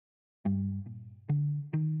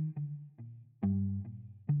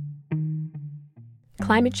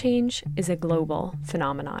Climate change is a global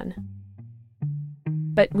phenomenon.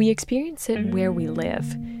 But we experience it where we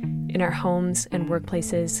live, in our homes and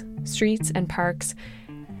workplaces, streets and parks,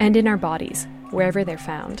 and in our bodies, wherever they're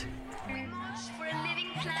found. For a living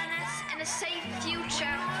planet and a safe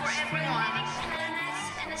future for everyone.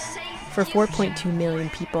 For 4.2 million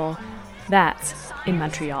people, that's in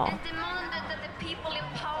Montreal. And demanded that the people in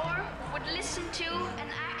power would listen to and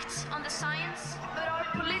act on the science, but our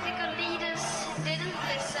political leaders didn't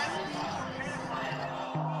listen.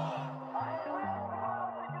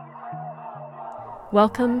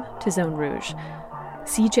 Welcome to Zone Rouge,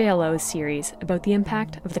 CJLO's series about the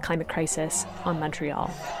impact of the climate crisis on Montreal.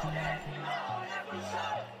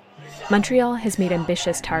 Montreal has made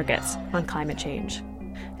ambitious targets on climate change,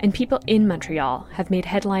 and people in Montreal have made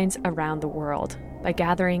headlines around the world by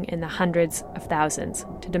gathering in the hundreds of thousands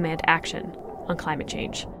to demand action on climate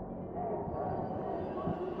change.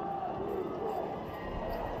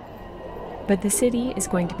 But the city is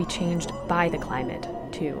going to be changed by the climate,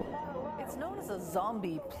 too. It's known as a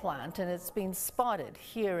zombie plant, and it's been spotted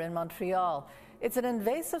here in Montreal. It's an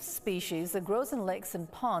invasive species that grows in lakes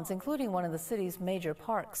and ponds, including one of the city's major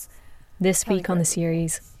parks. This week on the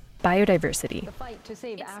series, Biodiversity. The fight to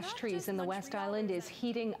save ash trees in the West Island is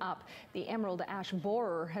heating up. The emerald ash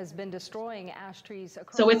borer has been destroying ash trees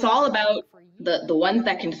across. So it's all about the ones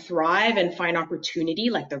that can thrive and find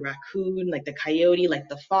opportunity, like the raccoon, like the coyote, like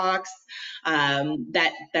the fox,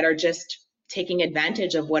 that are just taking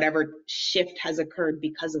advantage of whatever shift has occurred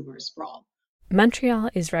because of our sprawl.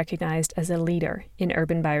 Montreal is recognized as a leader in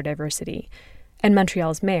urban biodiversity, and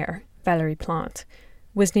Montreal's mayor, Valérie Plante,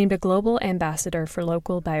 was named a global ambassador for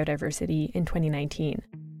local biodiversity in 2019.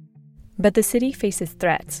 But the city faces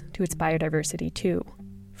threats to its biodiversity too,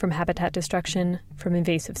 from habitat destruction, from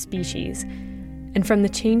invasive species, and from the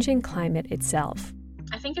changing climate itself.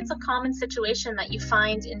 I think it's a common situation that you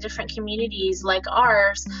find in different communities like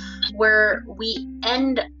ours, where we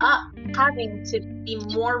end up having to be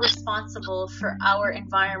more responsible for our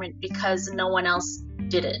environment because no one else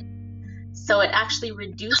did it. So it actually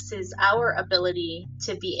reduces our ability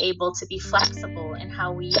to be able to be flexible in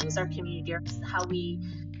how we use our community or how we,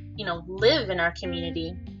 live in our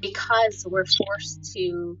community, because we're forced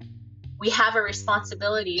to, we have a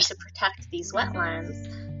responsibility to protect these wetlands.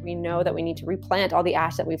 We know that we need to replant all the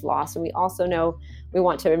ash that we've lost, and we also know we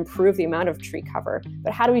want to improve the amount of tree cover.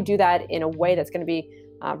 But how do we do that in a way that's going to be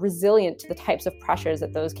resilient to the types of pressures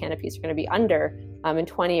that those canopies are going to be under in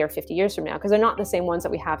 20 or 50 years from now, because they're not the same ones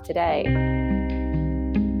that we have today.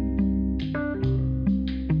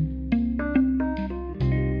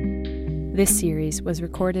 This series was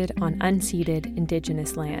recorded on unceded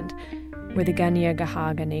Indigenous land, where the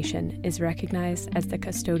Kanien'kehá:ka Nation is recognized as the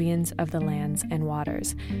custodians of the lands and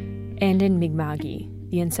waters, and in Mi'kma'ki,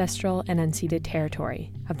 the ancestral and unceded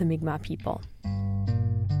territory of the Mi'kmaq people.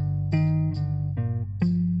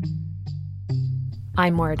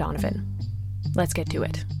 I'm Moira Donovan. Let's get to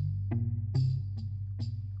it.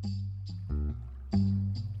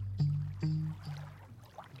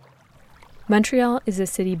 Montreal is a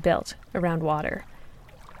city built around water.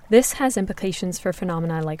 This has implications for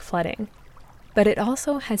phenomena like flooding, but it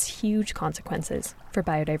also has huge consequences for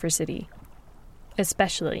biodiversity,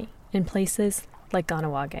 especially in places like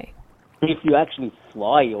Kahnawake. If you actually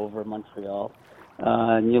fly over Montreal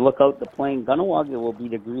and you look out the plane, Kahnawake will be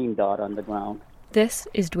the green dot on the ground. This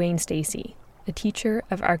is Dwayne Stacy, a teacher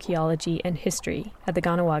of archaeology and history at the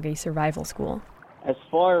Kahnawake Survival School. As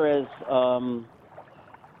far as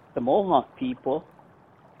the Mohawk people,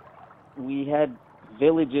 we had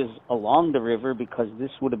villages along the river because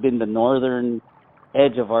this would have been the northern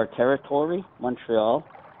edge of our territory, Montreal.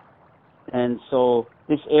 And so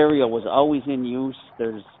this area was always in use.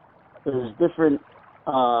 There's different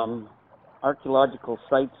archaeological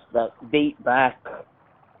sites that date back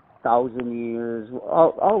 1,000 years,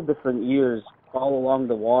 all different years, all along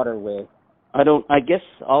the waterway. I guess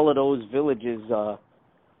all of those villages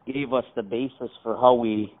gave us the basis for how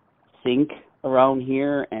we think around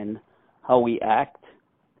here and how we act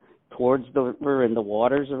towards the river and the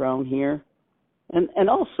waters around here. And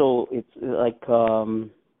also, it's like,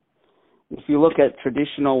 if you look at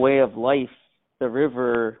traditional way of life, the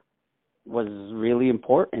river was really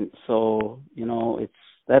important. So,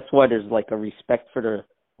 that's why there's like a respect for the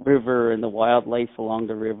river and the wildlife along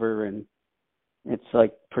the river, and it's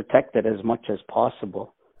like protected as much as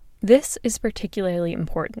possible. This is particularly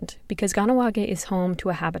important because Kahnawake is home to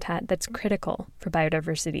a habitat that's critical for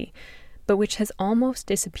biodiversity, but which has almost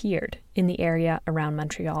disappeared in the area around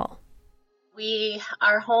Montreal. We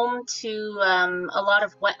are home to a lot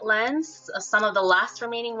of wetlands, some of the last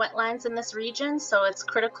remaining wetlands in this region, so it's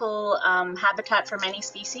critical habitat for many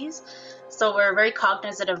species. So we're very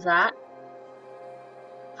cognizant of that.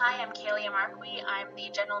 Hi, I'm Kaylee Marqui. I'm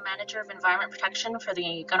the General Manager of Environment Protection for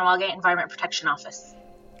the Kahnawake Environment Protection Office.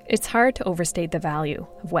 It's hard to overstate the value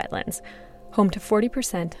of wetlands, home to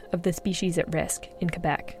 40% of the species at risk in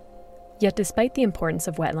Quebec. Yet despite the importance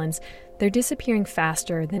of wetlands, they're disappearing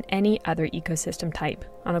faster than any other ecosystem type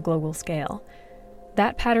on a global scale.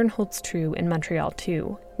 That pattern holds true in Montreal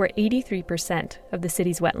too, where 83% of the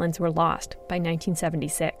city's wetlands were lost by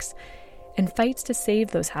 1976. And fights to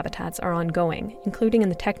save those habitats are ongoing, including in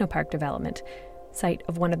the Technopark development, site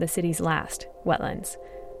of one of the city's last wetlands.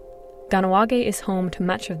 Kahnawake is home to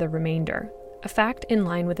much of the remainder, a fact in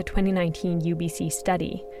line with a 2019 UBC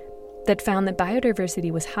study that found that biodiversity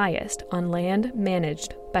was highest on land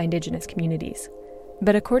managed by Indigenous communities.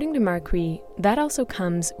 But according to Marqui, that also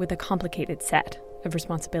comes with a complicated set of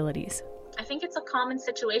responsibilities. I think it's a common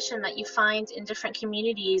situation that you find in different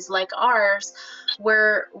communities like ours,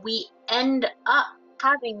 where we end up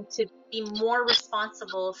having to be more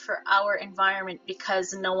responsible for our environment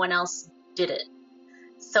because no one else did it.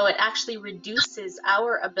 So it actually reduces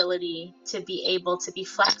our ability to be able to be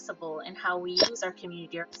flexible in how we use our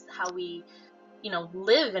community or how we,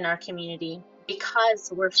 live in our community,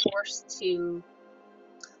 because we're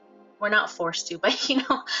not forced to, but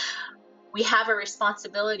we have a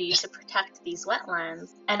responsibility to protect these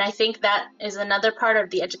wetlands. And I think that is another part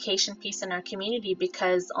of the education piece in our community,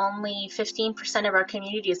 because only 15% of our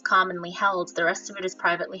community is commonly held. The rest of it is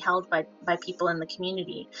privately held by people in the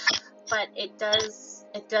community. But it does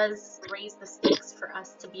raise the stakes for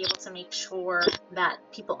us to be able to make sure that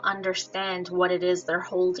people understand what it is they're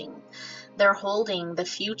holding. They're holding the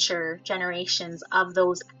future generations of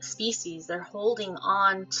those species. They're holding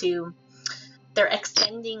on to, they're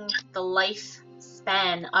extending the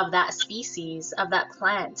lifespan of that species, of that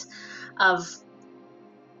plant, of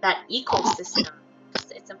that ecosystem.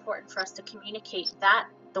 It's important for us to communicate that,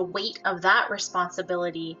 the weight of that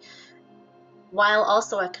responsibility, while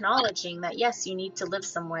also acknowledging that, yes, you need to live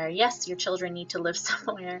somewhere. Yes, your children need to live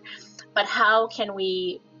somewhere. But how can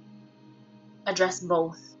we address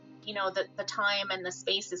both? The time and the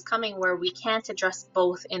space is coming where we can't address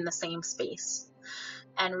both in the same space.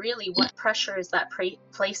 And really, what pressure is that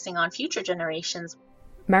placing on future generations?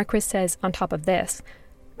 Marquis says, on top of this,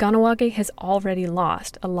 Kahnawake has already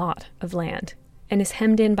lost a lot of land and is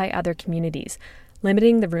hemmed in by other communities,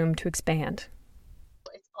 limiting the room to expand.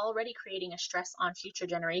 It's already creating a stress on future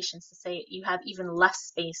generations to say you have even less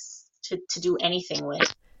space to do anything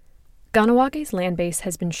with. Kahnawake's land base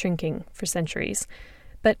has been shrinking for centuries,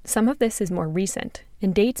 but some of this is more recent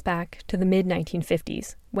and dates back to the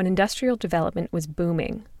mid-1950s, when industrial development was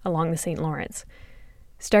booming along the St. Lawrence.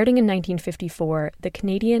 Starting in 1954, the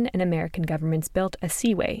Canadian and American governments built a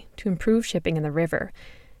seaway to improve shipping in the river,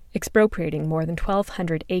 expropriating more than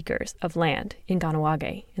 1,200 acres of land in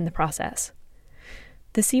Kahnawake in the process.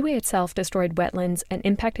 The seaway itself destroyed wetlands and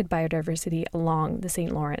impacted biodiversity along the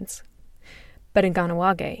St. Lawrence. But in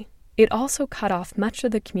Kahnawake, it also cut off much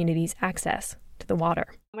of the community's access to the water.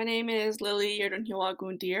 My name is Lily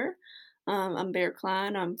Yerdunhiwagundir. I'm Bear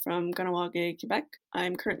Clan. I'm from Kahnawake, Quebec.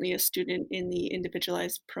 I'm currently a student in the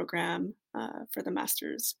individualized program for the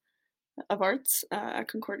Masters of Arts at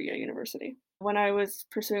Concordia University. When I was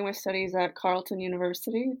pursuing my studies at Carleton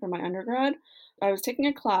University for my undergrad, I was taking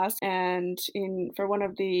a class, and for one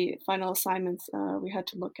of the final assignments, we had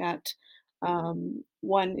to look at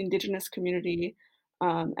one Indigenous community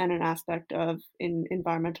and an aspect of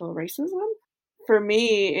environmental racism. For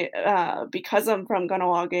me, because I'm from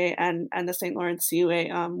Kahnawake and the St. Lawrence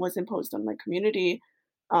Seaway was imposed on my community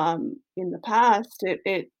in the past,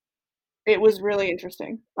 it was really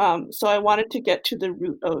interesting. So I wanted to get to the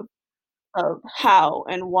root of how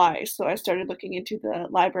and why. So I started looking into the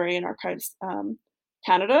Library and Archives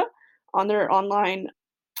Canada on their online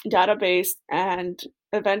database, and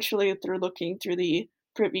eventually through looking through the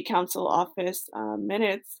Privy Council office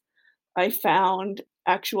minutes, I found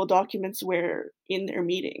actual documents where in their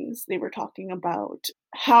meetings they were talking about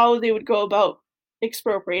how they would go about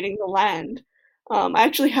expropriating the land. I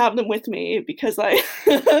actually have them with me because I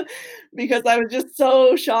was just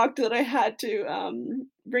so shocked that I had to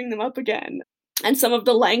bring them up again. And some of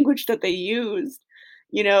the language that they used,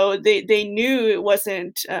 they knew it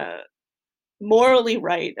wasn't morally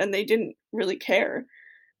right, and they didn't really care.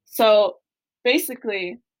 So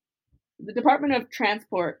basically, the Department of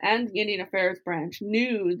Transport and the Indian Affairs branch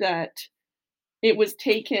knew that it was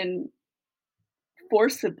taken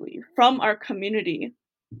forcibly from our community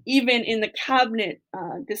even in the cabinet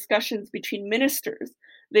discussions between ministers,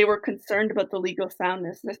 they were concerned about the legal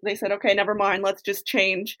soundness. They said, okay, never mind, let's just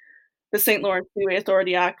change the St. Lawrence Seaway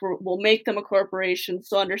Authority Act. We'll make them a corporation.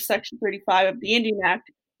 So under Section 35 of the Indian Act,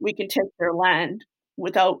 we can take their land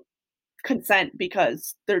without consent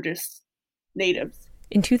because they're just natives.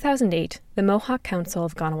 In 2008, the Mohawk Council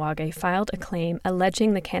of Kahnawake filed a claim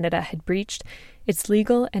alleging that Canada had breached its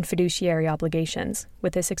legal and fiduciary obligations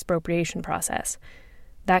with this expropriation process.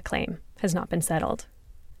 That claim has not been settled.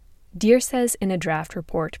 Deere says in a draft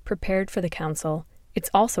report prepared for the Council, it's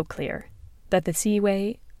also clear that the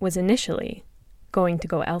Seaway was initially going to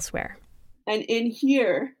go elsewhere. And in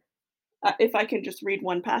here, if I can just read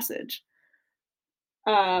one passage,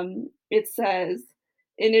 it says,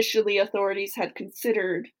 initially, authorities had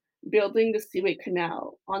considered building the Seaway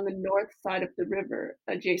Canal on the north side of the river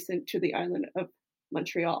adjacent to the island of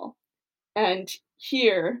Montreal. And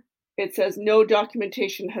here it says no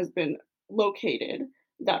documentation has been located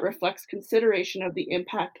that reflects consideration of the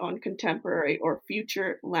impact on contemporary or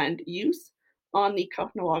future land use on the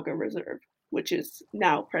Kahnawake Reserve, which is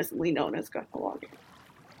now presently known as Kahnawake.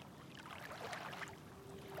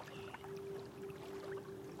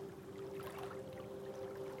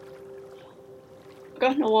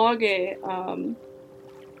 Kahnawake,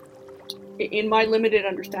 in my limited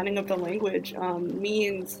understanding of the language,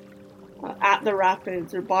 means at the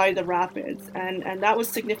rapids or by the rapids. And that was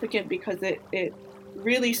significant because it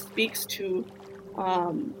really speaks to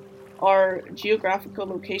our geographical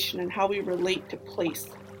location and how we relate to place,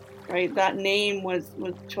 right? That name was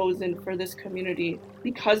chosen for this community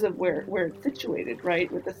because of where it's situated,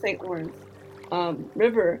 right? With the St. Lawrence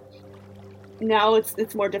River. Now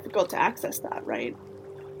it's more difficult to access that, right?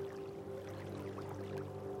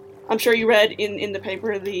 I'm sure you read in the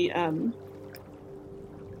paper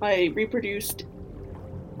I reproduced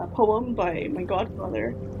a poem by my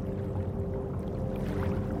godfather.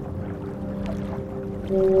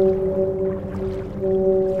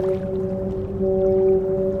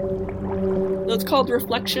 It's called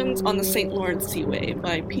Reflections on the St. Lawrence Seaway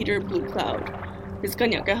by Peter Bluecloud. His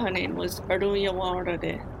kanyakaha name was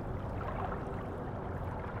Aruyawarade.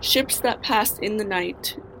 Ships that pass in the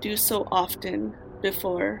night do so often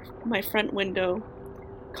before my front window,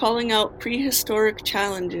 calling out prehistoric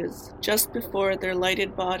challenges just before their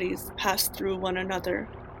lighted bodies pass through one another,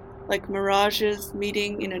 like mirages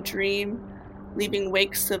meeting in a dream, leaving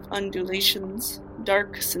wakes of undulations,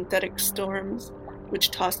 dark synthetic storms,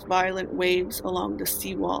 which tossed violent waves along the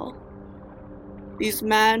seawall. These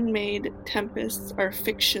man-made tempests are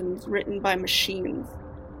fictions written by machines,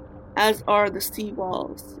 as are the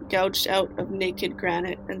seawalls gouged out of naked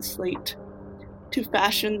granite and slate, to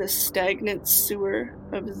fashion this stagnant sewer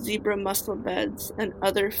of zebra mussel beds and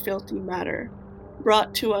other filthy matter,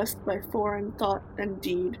 brought to us by foreign thought and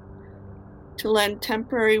deed, to lend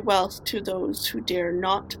temporary wealth to those who dare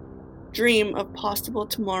not dream of possible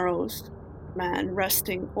tomorrows, man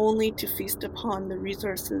resting only to feast upon the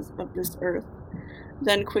resources of this earth,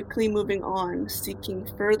 then quickly moving on, seeking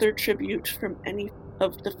further tribute from any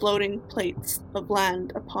of the floating plates of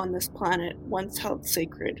land upon this planet once held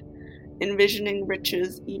sacred, envisioning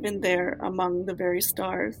riches even there among the very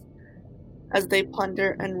stars, as they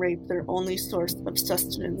plunder and rape their only source of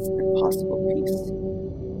sustenance and possible peace.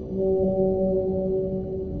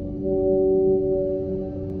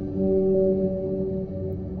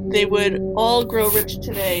 They would all grow rich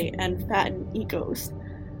today and fatten egos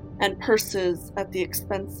and purses at the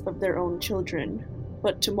expense of their own children,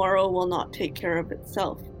 but tomorrow will not take care of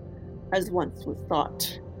itself, as once was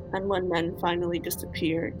thought. And when men finally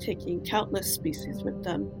disappear, taking countless species with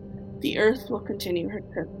them, the Earth will continue her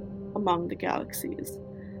trip among the galaxies,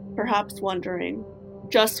 perhaps wondering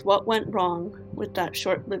just what went wrong with that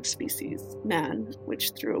short-lived species, man,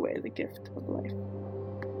 which threw away the gift of life.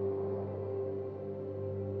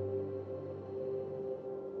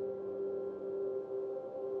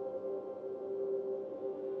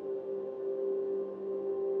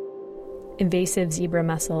 Invasive zebra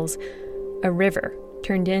mussels, a river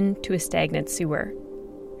turned into a stagnant sewer.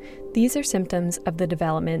 These are symptoms of the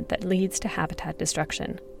development that leads to habitat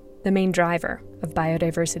destruction, the main driver of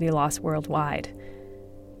biodiversity loss worldwide.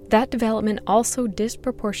 That development also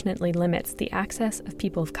disproportionately limits the access of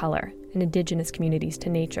people of color and Indigenous communities to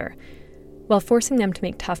nature, while forcing them to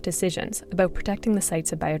make tough decisions about protecting the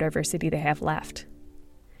sites of biodiversity they have left.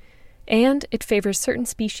 And it favors certain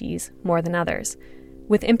species more than others,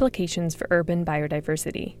 with implications for urban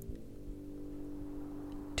biodiversity.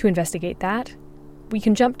 To investigate that, we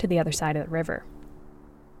can jump to the other side of the river.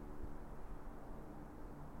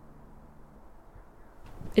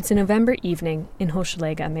 It's a November evening in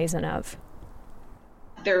Hochelaga, Maisonneuve.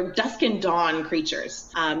 They're dusk and dawn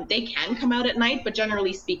creatures. They can come out at night, but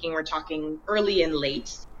generally speaking, we're talking early and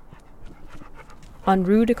late. On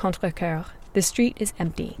Rue de Contrecoeur, the street is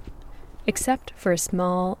empty, except for a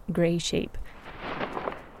small grey shape.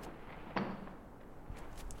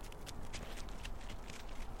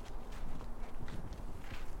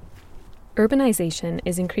 Urbanization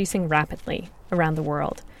is increasing rapidly around the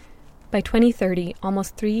world. By 2030,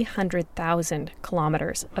 almost 300,000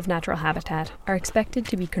 kilometers of natural habitat are expected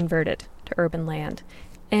to be converted to urban land.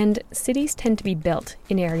 And cities tend to be built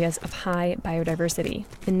in areas of high biodiversity.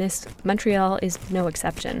 In this, Montreal is no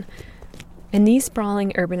exception. And these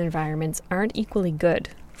sprawling urban environments aren't equally good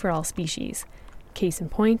for all species. Case in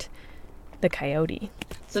point, the coyote.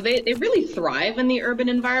 So they really thrive in the urban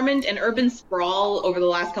environment, and urban sprawl over the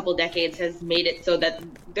last couple decades has made it so that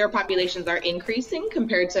their populations are increasing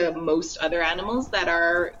compared to most other animals that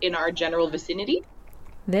are in our general vicinity.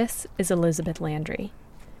 This is Elizabeth Landry.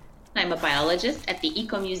 I'm a biologist at the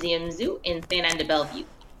Ecomuseum Zoo in Sainte-Anne-de-Bellevue.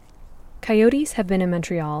 Coyotes have been in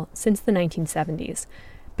Montreal since the 1970s,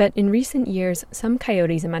 but in recent years, some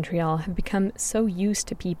coyotes in Montreal have become so used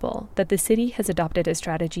to people that the city has adopted a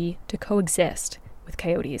strategy to coexist with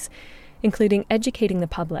coyotes, including educating the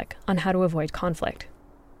public on how to avoid conflict.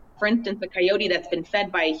 For instance, a coyote that's been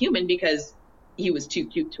fed by a human because he was too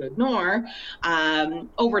cute to ignore,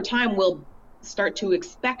 over time will start to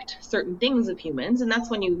expect certain things of humans. And that's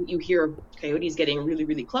when you hear coyotes getting really,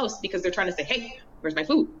 really close because they're trying to say, hey, where's my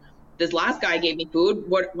food? This last guy gave me food.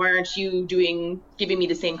 Why aren't you giving me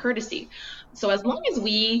the same courtesy? So as long as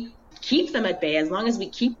we keep them at bay, as long as we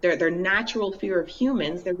keep their natural fear of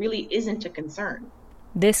humans, there really isn't a concern.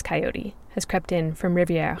 This coyote has crept in from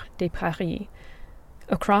Rivière des Prairies,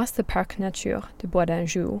 across the Parc Nature de Bois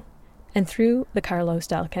d'Anjou, and through the Carlos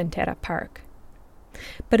d'Alcantara Park.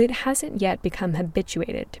 But it hasn't yet become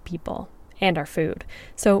habituated to people and our food,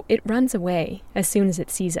 so it runs away as soon as it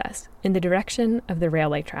sees us in the direction of the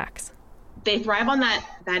railway tracks. They thrive on that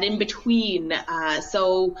in between. Just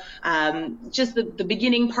the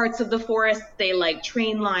beginning parts of the forest, they like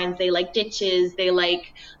train lines, they like ditches, they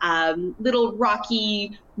like little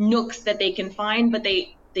rocky nooks that they can find, but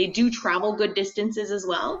they do travel good distances as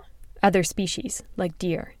well. Other species, like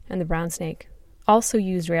deer and the brown snake, also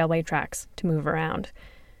use railway tracks to move around.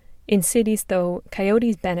 In cities, though,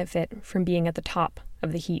 coyotes benefit from being at the top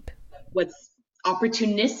of the heap. What's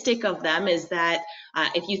opportunistic of them is that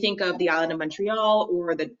if you think of the island of Montreal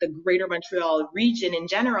or the greater Montreal region in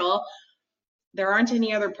general, there aren't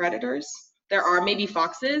any other predators. There are maybe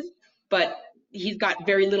foxes, but he's got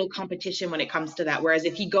very little competition when it comes to that. Whereas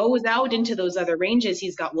if he goes out into those other ranges,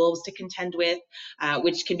 he's got wolves to contend with,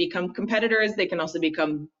 which can become competitors. They can also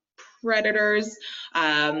become predators.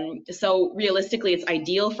 So realistically, it's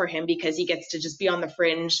ideal for him because he gets to just be on the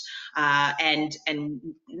fringe and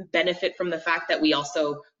benefit from the fact that we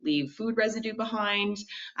also leave food residue behind.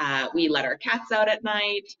 We let our cats out at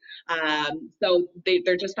night. So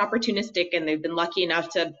they're just opportunistic, and they've been lucky enough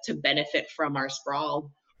to benefit from our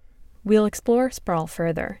sprawl. We'll explore sprawl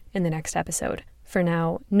further in the next episode. For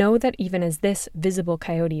now, know that even as this visible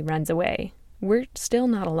coyote runs away, we're still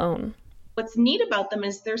not alone. What's neat about them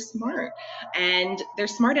is they're smart, and they're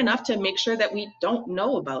smart enough to make sure that we don't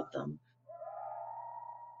know about them.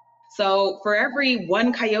 So for every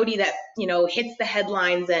one coyote that, hits the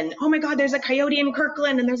headlines and, oh my God, there's a coyote in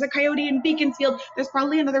Kirkland and there's a coyote in Beaconsfield, there's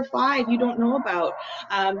probably another 5 you don't know about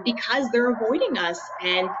because they're avoiding us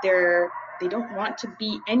and they don't want to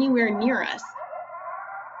be anywhere near us.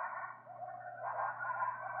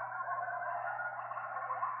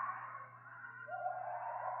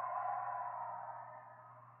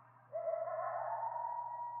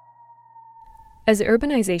 As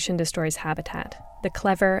urbanization destroys habitat, the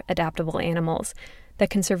clever, adaptable animals that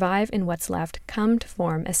can survive in what's left come to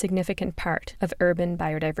form a significant part of urban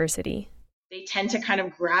biodiversity. They tend to kind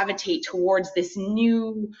of gravitate towards this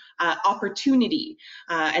new opportunity.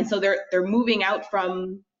 And so they're moving out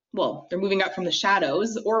from the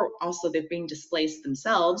shadows, or also they're being displaced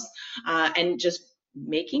themselves and just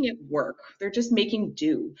making it work. They're just making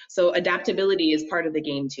do. So adaptability is part of the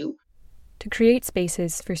game too. To create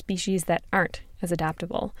spaces for species that aren't as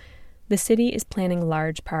adaptable, the city is planning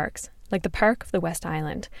large parks, like the Park of the West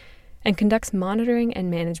Island, and conducts monitoring and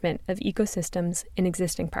management of ecosystems in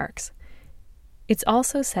existing parks. It's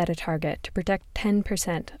also set a target to protect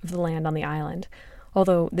 10% of the land on the island,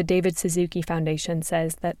 although the David Suzuki Foundation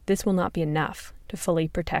says that this will not be enough to fully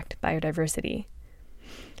protect biodiversity.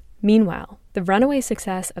 Meanwhile, the runaway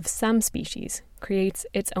success of some species creates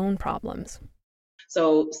its own problems.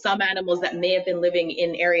 So some animals that may have been living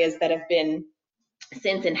in areas that have been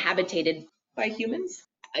since inhabited by humans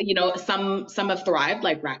some have thrived,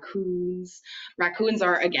 like raccoons. Raccoons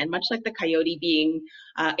are, again, much like the coyote, being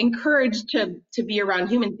encouraged to be around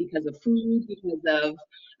humans because of food, because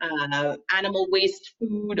of animal waste,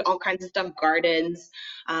 food, all kinds of stuff, gardens,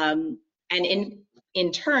 and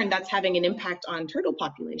in turn, that's having an impact on turtle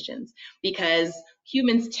populations because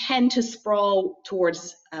humans tend to sprawl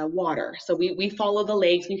towards water. So we follow the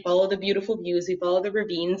lakes, we follow the beautiful views, we follow the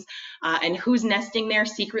ravines, and who's nesting there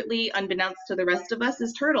secretly, unbeknownst to the rest of us,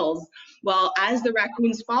 is turtles. Well, as the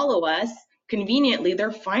raccoons follow us, conveniently,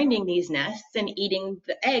 they're finding these nests and eating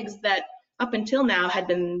the eggs that up until now had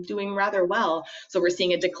been doing rather well. So we're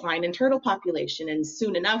seeing a decline in turtle population, and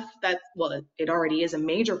soon enough it already is a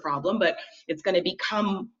major problem, but it's going to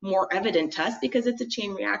become more evident to us because it's a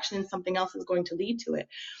chain reaction and something else is going to lead to it.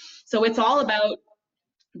 So it's all about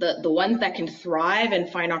the ones that can thrive and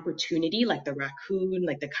find opportunity, like the raccoon,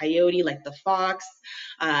 like the coyote, like the fox,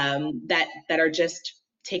 that are just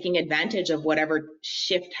taking advantage of whatever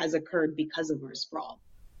shift has occurred because of our sprawl.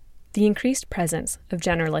 The increased presence of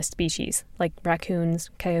generalist species like raccoons,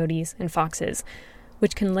 coyotes, and foxes,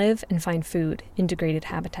 which can live and find food in degraded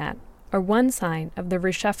habitat, are one sign of the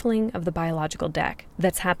reshuffling of the biological deck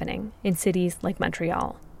that's happening in cities like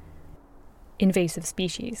Montreal. Invasive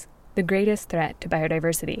species, the greatest threat to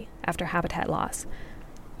biodiversity after habitat loss,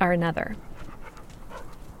 are another.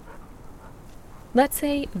 Let's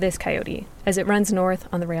say this coyote, as it runs north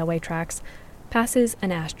on the railway tracks, passes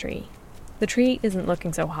an ash tree. The tree isn't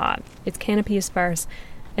looking so hot. Its canopy is sparse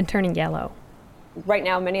and turning yellow. Right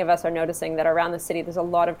now, many of us are noticing that around the city, there's a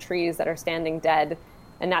lot of trees that are standing dead,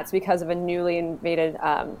 and that's because of a newly invaded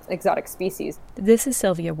exotic species. This is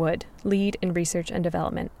Sylvia Wood, lead in research and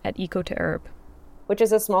development at Eco2Herb, which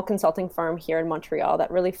is a small consulting firm here in Montreal that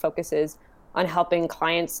really focuses on helping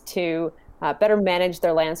clients to better manage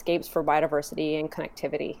their landscapes for biodiversity and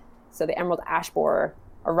connectivity. So the emerald ash borer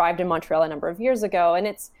arrived in Montreal a number of years ago, and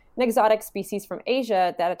it's an exotic species from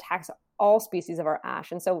Asia that attacks all species of our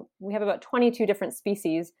ash. And so we have about 22 different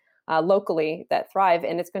species locally that thrive,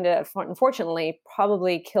 and it's going to, unfortunately,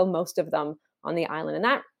 probably kill most of them on the island. And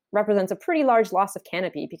that represents a pretty large loss of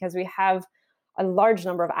canopy because we have a large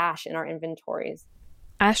number of ash in our inventories.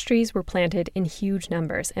 Ash trees were planted in huge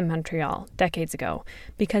numbers in Montreal decades ago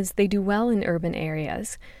because they do well in urban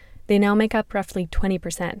areas. They now make up roughly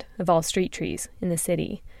 20% of all street trees in the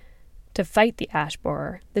city. To fight the ash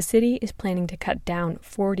borer, the city is planning to cut down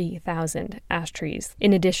 40,000 ash trees,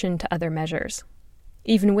 in addition to other measures.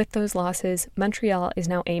 Even with those losses, Montreal is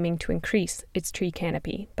now aiming to increase its tree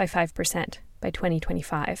canopy by 5% by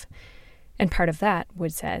 2025. And part of that,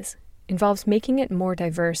 Wood says, involves making it more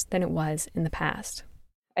diverse than it was in the past.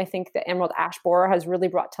 I think the emerald ash borer has really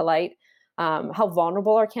brought to light how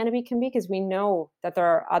vulnerable our canopy can be, because we know that there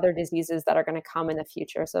are other diseases that are going to come in the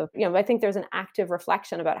future. So, I think there's an active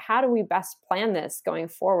reflection about how do we best plan this going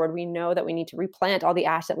forward. We know that we need to replant all the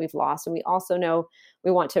ash that we've lost, and we also know we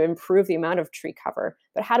want to improve the amount of tree cover.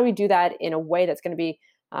 But how do we do that in a way that's going to be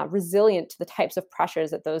resilient to the types of pressures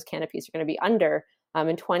that those canopies are going to be under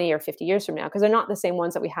in 20 or 50 years from now? Because they're not the same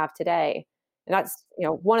ones that we have today. And that's,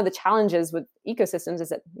 one of the challenges with ecosystems is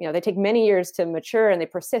that, they take many years to mature and they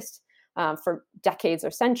persist for decades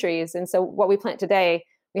or centuries. And so what we plant today,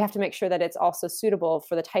 we have to make sure that it's also suitable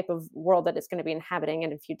for the type of world that it's going to be inhabiting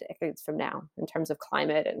in a few decades from now in terms of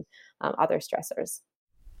climate and other stressors.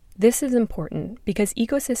 This is important because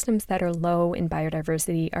ecosystems that are low in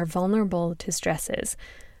biodiversity are vulnerable to stresses,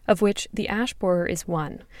 of which the ash borer is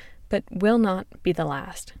one, but will not be the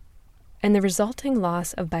last. And the resulting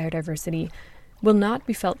loss of biodiversity will not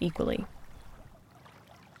be felt equally.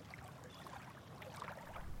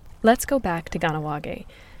 Let's go back to Ganawage,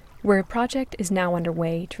 where a project is now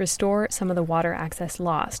underway to restore some of the water access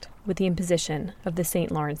lost with the imposition of the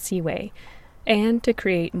St. Lawrence Seaway, and to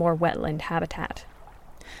create more wetland habitat.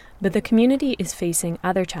 But the community is facing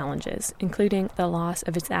other challenges, including the loss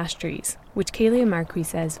of its ash trees, which Kalia Marquis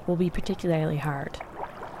says will be particularly hard.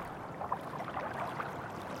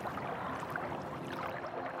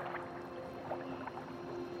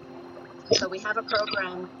 So we have a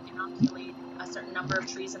program to inoculate a certain number of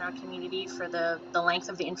trees in our community for the length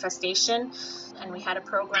of the infestation. And we have a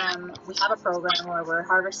program where we're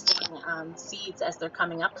harvesting seeds as they're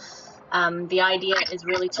coming up. The idea is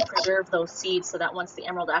really to preserve those seeds so that once the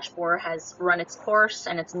emerald ash borer has run its course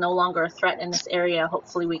and it's no longer a threat in this area,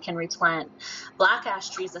 hopefully we can replant. Black ash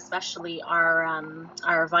trees especially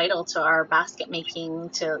are vital to our basket making,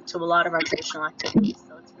 to a lot of our traditional activities.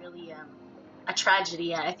 So it's really a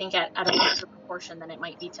tragedy, I think, at a larger proportion than it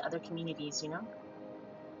might be to other communities,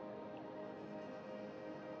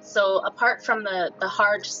 So apart from the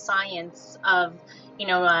hard science of,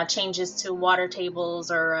 changes to water tables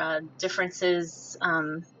or differences,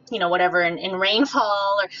 whatever in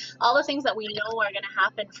rainfall, or all the things that we know are going to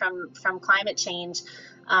happen from climate change,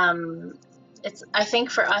 I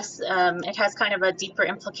think for us, it has kind of a deeper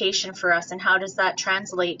implication for us. And how does that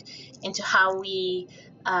translate into how we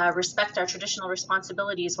respect our traditional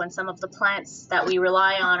responsibilities when some of the plants that we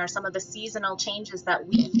rely on, or some of the seasonal changes that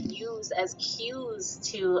we use as cues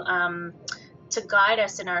to guide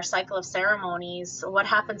us in our cycle of ceremonies, what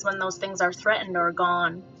happens when those things are threatened or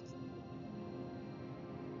gone?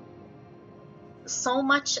 So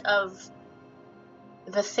much of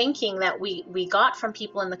the thinking that we got from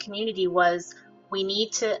people in the community was, we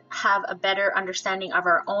need to have a better understanding of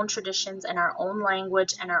our own traditions and our own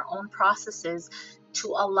language and our own processes to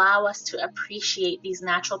allow us to appreciate these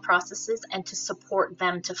natural processes and to support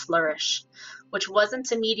them to flourish, which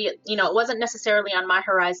wasn't immediate, it wasn't necessarily on my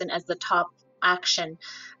horizon as the top action.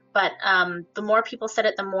 But the more people said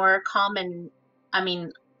it, the more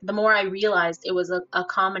I realized it was a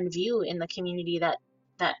common view in the community that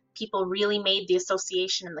people really made the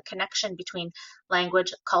association and the connection between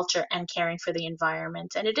language, culture, and caring for the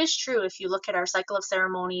environment. And it is true, if you look at our cycle of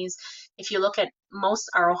ceremonies, if you look at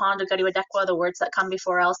most our Ohanda Gariwadekwa, the words that come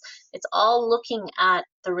before else, it's all looking at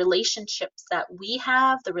the relationships that we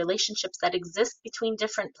have, the relationships that exist between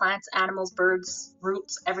different plants, animals, birds,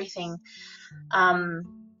 roots, everything, and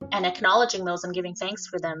acknowledging those and giving thanks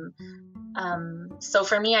for them. So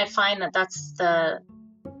for me, I find that that's the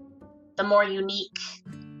more unique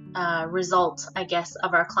result, I guess,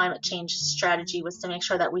 of our climate change strategy, was to make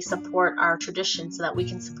sure that we support our tradition so that we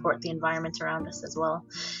can support the environment around us as well.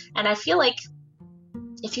 And I feel like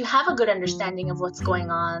if you have a good understanding of what's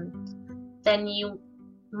going on, then you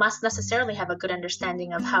must necessarily have a good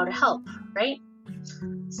understanding of how to help, right?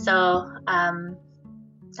 So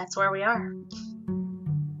that's where we are.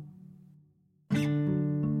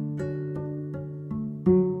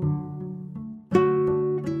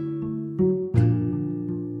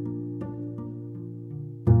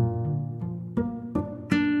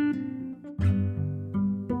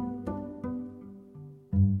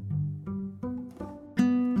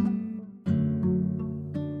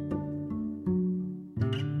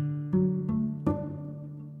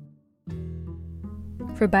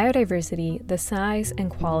 For biodiversity, the size and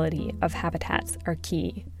quality of habitats are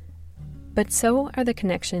key, but so are the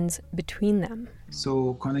connections between them.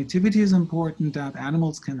 So connectivity is important, that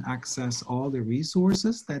animals can access all the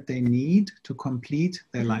resources that they need to complete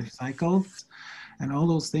their life cycles. And all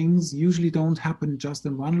those things usually don't happen just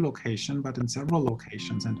in one location, but in several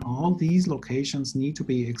locations. And all these locations need to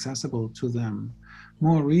be accessible to them.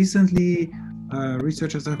 More recently,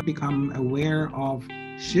 researchers have become aware of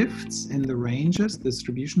shifts in the ranges,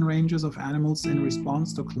 distribution ranges of animals in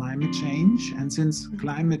response to climate change. And since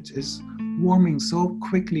climate is warming so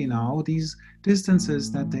quickly now, these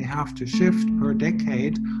distances that they have to shift per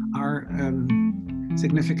decade are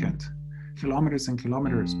significant. Kilometers and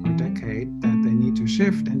kilometers per decade that they need to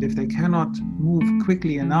shift. And if they cannot move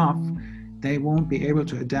quickly enough, they won't be able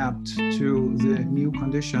to adapt to the new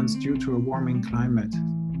conditions due to a warming climate.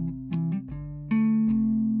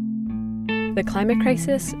 The climate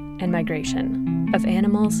crisis and migration of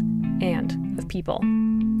animals and of people.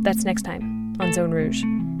 That's next time on Zone Rouge.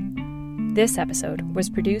 This episode was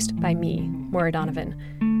produced by me, Moira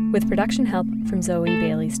Donovan, with production help from Zoe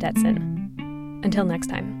Bailey Stetson. Until next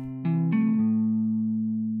time.